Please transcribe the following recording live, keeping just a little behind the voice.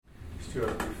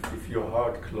if your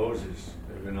heart closes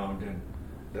every now and then,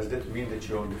 does that mean that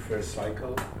you're on the first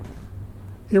cycle?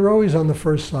 You're always on the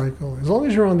first cycle. As long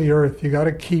as you're on the earth, you got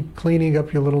to keep cleaning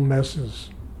up your little messes.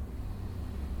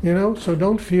 You know, so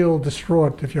don't feel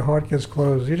distraught if your heart gets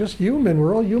closed. You're just human.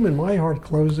 We're all human. My heart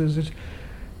closes.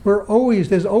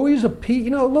 There's always a piece. You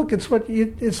know, look, it's like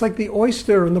the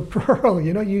oyster and the pearl.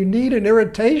 You know, you need an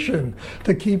irritation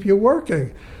to keep you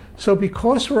working. So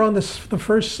because we're on the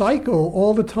first cycle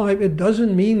all the time, it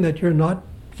doesn't mean that you're not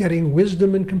getting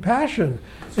wisdom and compassion.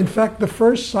 In fact, the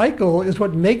first cycle is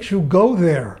what makes you go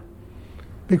there.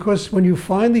 Because when you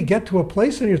finally get to a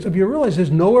place in yourself, you realize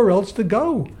there's nowhere else to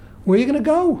go. Where are you going to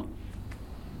go?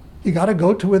 You got to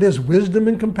go to where there's wisdom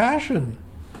and compassion.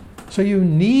 So you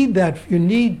need that. You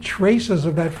need traces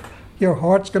of that. Your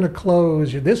heart's going to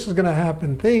close. This is going to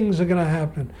happen. Things are going to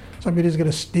happen. Somebody's going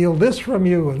to steal this from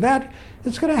you and that.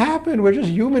 It's going to happen. We're just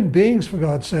human beings, for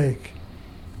God's sake.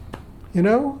 You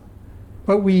know?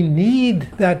 But we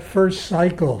need that first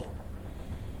cycle.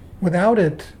 Without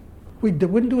it, we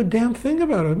wouldn't do a damn thing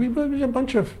about it. We'd be a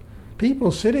bunch of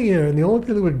people sitting here, and the only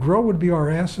thing that would grow would be our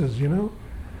asses, you know?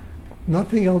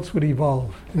 Nothing else would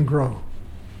evolve and grow.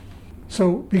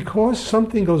 So because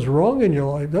something goes wrong in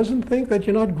your life, doesn't think that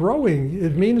you're not growing.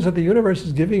 It means that the universe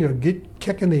is giving you a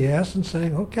kick in the ass and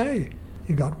saying, okay,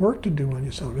 you got work to do on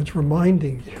yourself. It's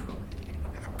reminding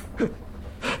you.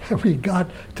 We got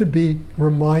to be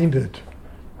reminded.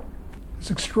 It's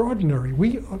extraordinary.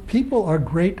 People are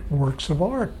great works of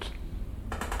art.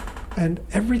 And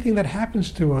everything that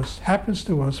happens to us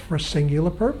for a singular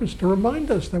purpose, to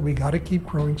remind us that we got to keep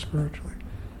growing spiritually.